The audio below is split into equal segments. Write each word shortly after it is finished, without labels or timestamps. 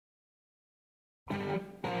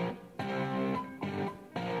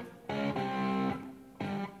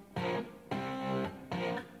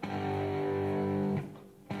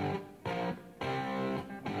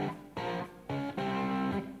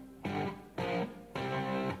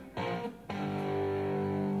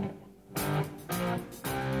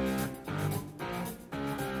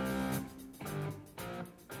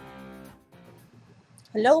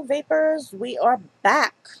Hello vapors, we are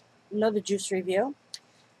back. Another juice review,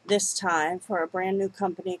 this time for a brand new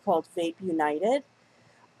company called Vapeunited.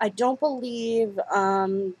 I don't believe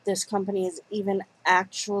this company is even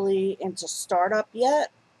actually into startup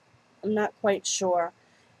yet. I'm not quite sure.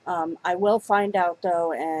 I will find out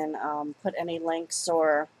though and put any links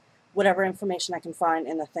or whatever information I can find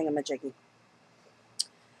in the thingamajiggy.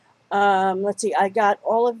 Let's see, I got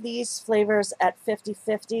all of these flavors at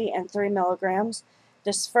 50/50 and 3 milligrams.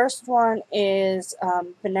 This first one is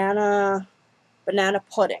banana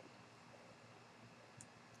pudding.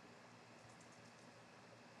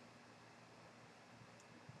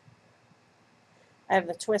 I have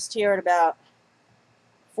the twist here at about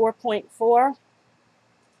 4.4,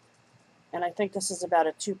 and I think this is about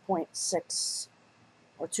a 2.6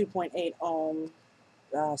 or 2.8 ohm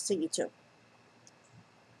CE2.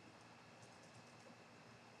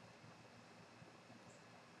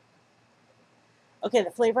 Okay,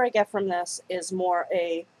 the flavor I get from this is more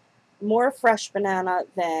fresh banana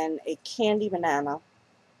than a candy banana.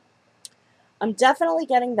 I'm definitely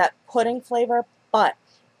getting that pudding flavor, but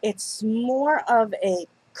it's more of a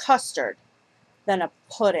custard than a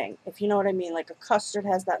pudding, if you know what I mean. Like a custard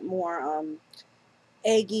has that more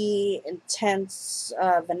eggy, intense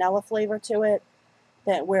vanilla flavor to it,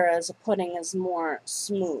 that whereas a pudding is more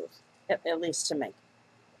smooth, at least to me.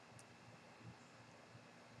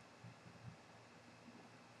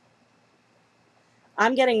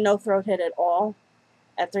 I'm getting no throat hit at all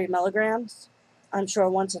at 3 milligrams. I'm sure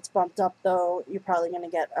once it's bumped up, though, you're probably going to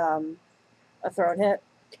get a throat hit.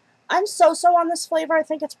 I'm so-so on this flavor. I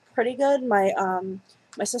think it's pretty good. My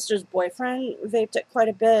sister's boyfriend vaped it quite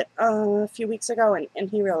a bit a few weeks ago, and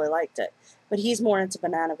he really liked it. But he's more into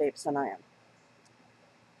banana vapes than I am.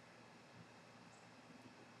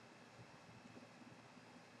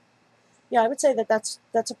 Yeah, I would say that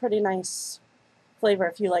that's a pretty nice flavor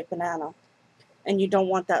if you like banana, and you don't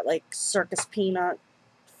want that like circus peanut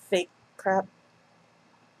fake crap.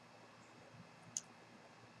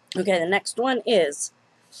 Okay, the next one is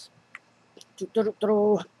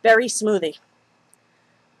berry smoothie.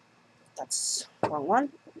 That's the wrong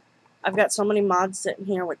one. I've got so many mods sitting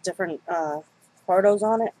here with different photos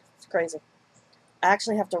on it. It's crazy. I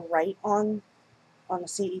actually have to write on the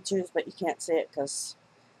CE2s, but you can't see it because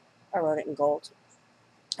I wrote it in gold.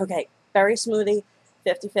 Okay, berry smoothie,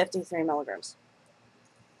 50/50, 3 milligrams.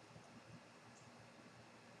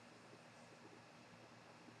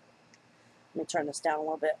 Let me turn this down a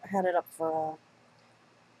little bit. I had it up for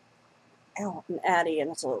an Addy,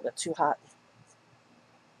 and it's a little bit too hot.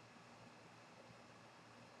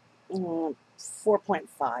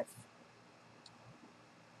 4.5.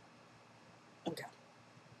 Okay.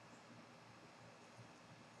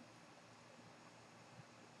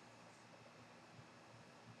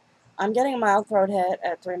 I'm getting a mild throat hit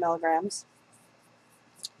at 3 milligrams.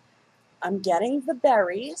 I'm getting the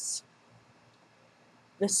berries.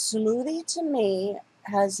 The smoothie to me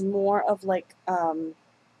has more of like a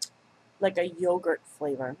yogurt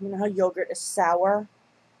flavor. You know how yogurt is sour?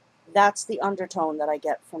 That's the undertone that I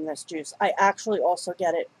get from this juice. I actually also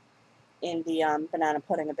get it in the banana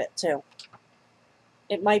pudding a bit too.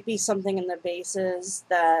 It might be something in the bases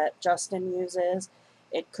that Justin uses.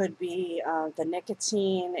 It could be the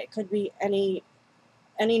nicotine. It could be any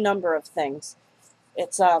number of things.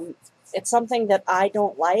 It's something that I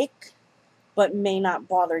don't like, but may not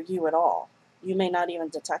bother you at all. You may not even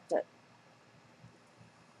detect it.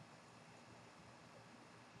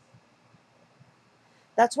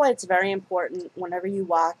 That's why it's very important whenever you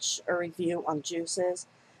watch a review on juices,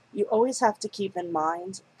 you always have to keep in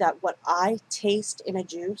mind that what I taste in a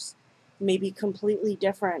juice may be completely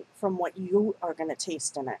different from what you are going to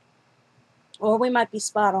taste in it. Or we might be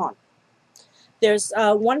spot on. There's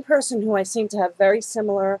one person who I seem to have very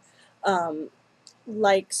similar um,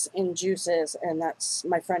 likes in juices, and that's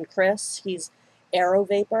my friend Chris. He's Aero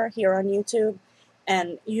Vapor here on YouTube.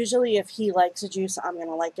 And usually, if he likes a juice, I'm going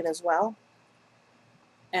to like it as well.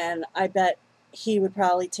 And I bet he would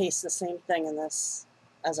probably taste the same thing in this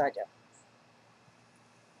as I do.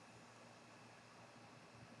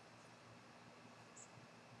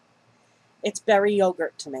 It's berry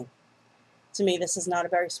yogurt to me. To me, this is not a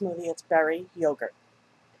berry smoothie, it's berry yogurt.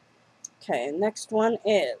 Okay, next one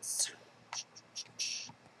is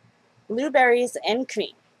blueberries and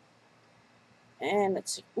cream. And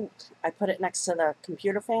it's, ooh, I put it next to the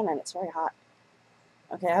computer fan and it's very hot.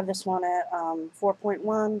 Okay, I have this one at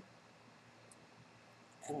 4.1.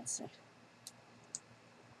 And let's see.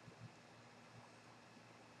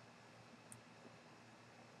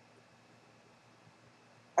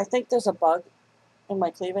 I think there's a bug in my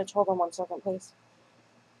cleavage. Hold on one second, please.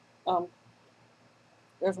 Um,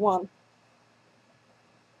 There's one.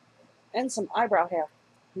 And some eyebrow hair.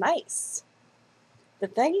 Nice. The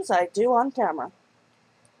things I do on camera.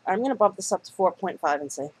 I'm going to bump this up to 4.5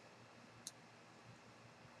 and see.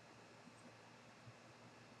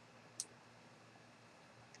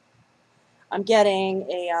 I'm getting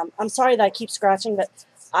a, I'm sorry that I keep scratching, but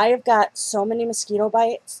I have got so many mosquito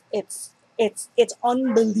bites. It's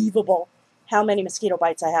unbelievable how many mosquito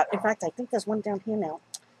bites I have. In fact, I think there's one down here now.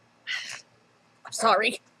 I'm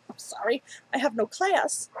sorry. I'm sorry. I have no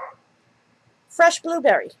class. Fresh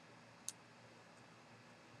blueberry.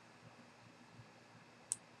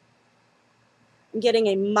 I'm getting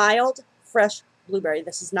a mild, fresh blueberry.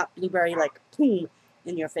 This is not blueberry like boom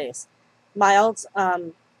in your face. Mild,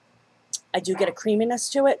 I do get a creaminess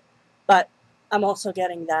to it, but I'm also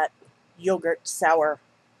getting that yogurt sour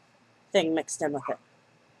thing mixed in with it.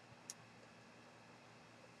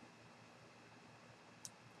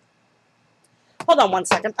 Hold on one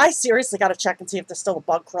second. I seriously got to check and see if there's still a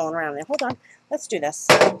bug crawling around there. Hold on. Let's do this.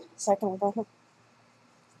 Second.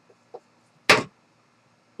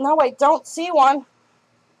 No, I don't see one.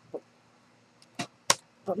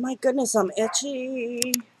 But my goodness, I'm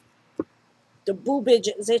itchy. The boobage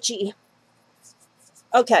is itchy.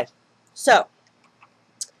 Okay, so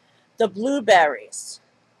the blueberries.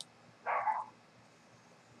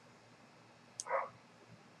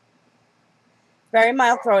 Very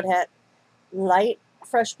mild throat hit. Light,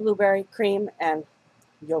 fresh blueberry cream and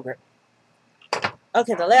yogurt.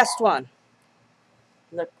 Okay, the last one.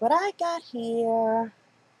 Look what I got here.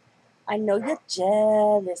 I know you're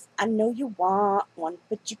jealous. I know you want one,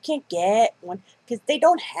 but you can't get one because they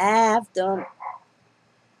don't have them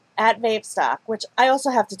at Vape Stock, which I also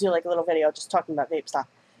have to do like a little video just talking about Vape Stock.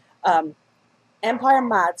 Empire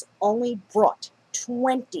Mods only brought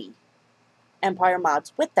 20 Empire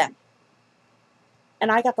Mods with them.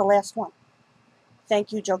 And I got the last one.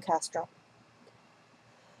 Thank you, Joe Castro.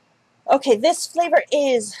 Okay, this flavor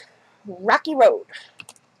is Rocky Road.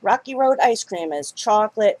 Rocky Road ice cream is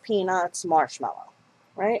chocolate, peanuts, marshmallow.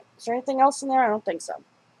 Right? Is there anything else in there? I don't think so.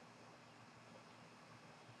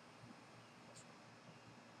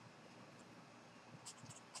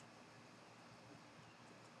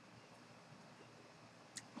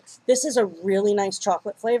 This is a really nice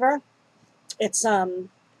chocolate flavor. It's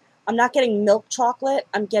I'm not getting milk chocolate.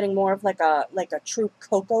 I'm getting more of like a true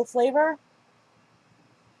cocoa flavor.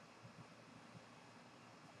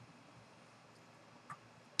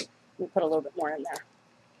 Let me put a little bit more in there.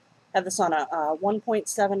 Have this on a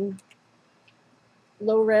 1.7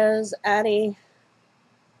 low res Addy,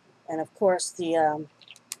 and of course the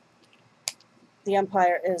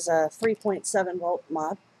Empire is a 3.7 volt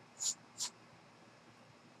mod.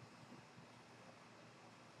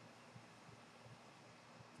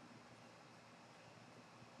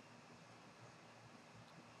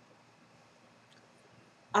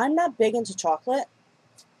 I'm not big into chocolate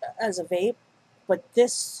as a vape, but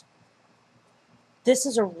this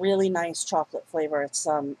is a really nice chocolate flavor. It's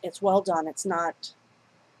well done. It's not.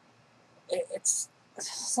 It's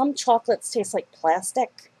some chocolates taste like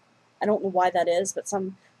plastic. I don't know why that is, but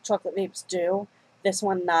some chocolate vapes do. This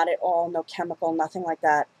one, not at all. No chemical, nothing like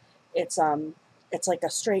that. It's like a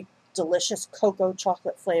straight delicious cocoa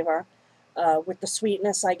chocolate flavor with the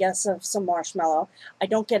sweetness, I guess, of some marshmallow. I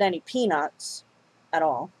don't get any peanuts at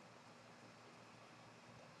all.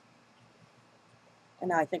 And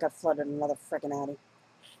now I think I've flooded another friggin' Addy.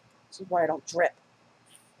 This is why I don't drip.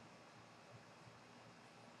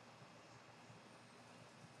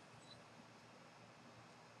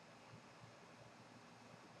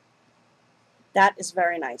 That is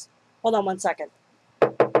very nice. Hold on one second.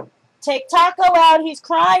 Take Taco out. He's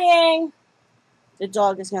crying. The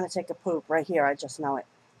dog is going to take a poop right here. I just know it.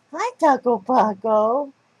 Hi, Taco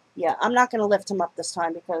Paco. Yeah, I'm not going to lift him up this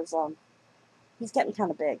time because he's getting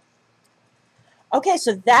kind of big. Okay,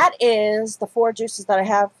 so that is the 4 juices that I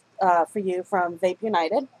have for you from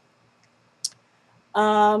Vapeunited.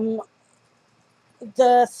 The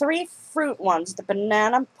 3 fruit ones, the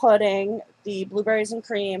banana pudding, the blueberries and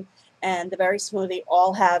cream, and the berry smoothie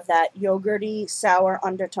all have that yogurty, sour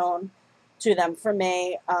undertone to them. For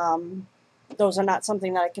me, those are not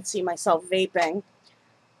something that I could see myself vaping.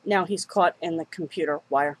 Now he's caught in the computer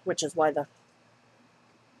wire, which is why the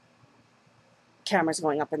camera's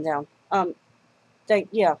going up and down. Thank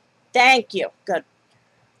you. Good.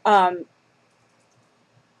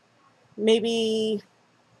 Maybe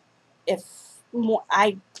if more,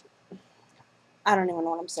 I don't even know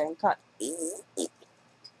what I'm saying. Cut.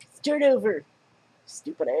 Start over.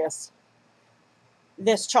 Stupid ass.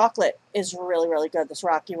 This chocolate is really, really good. This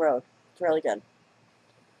Rocky Road. It's really good.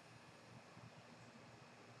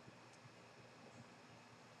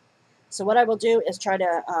 So what I will do is try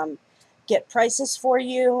to get prices for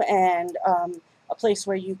you and a place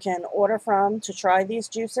where you can order from to try these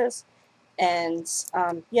juices. And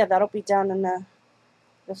yeah, that'll be down in the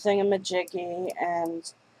thingamajiggy.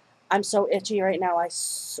 And I'm so itchy right now.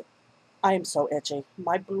 I am so itchy.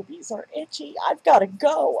 My boobies are itchy. I've got to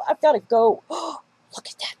go. I've got to go. Look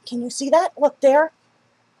at that. Can you see that? Look there.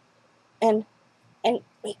 And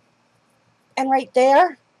wait. And right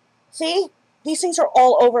there. See? These things are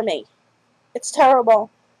all over me. It's terrible.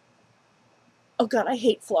 Oh God, I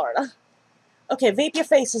hate Florida. Okay, vape your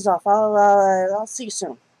faces off. I'll see you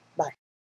soon.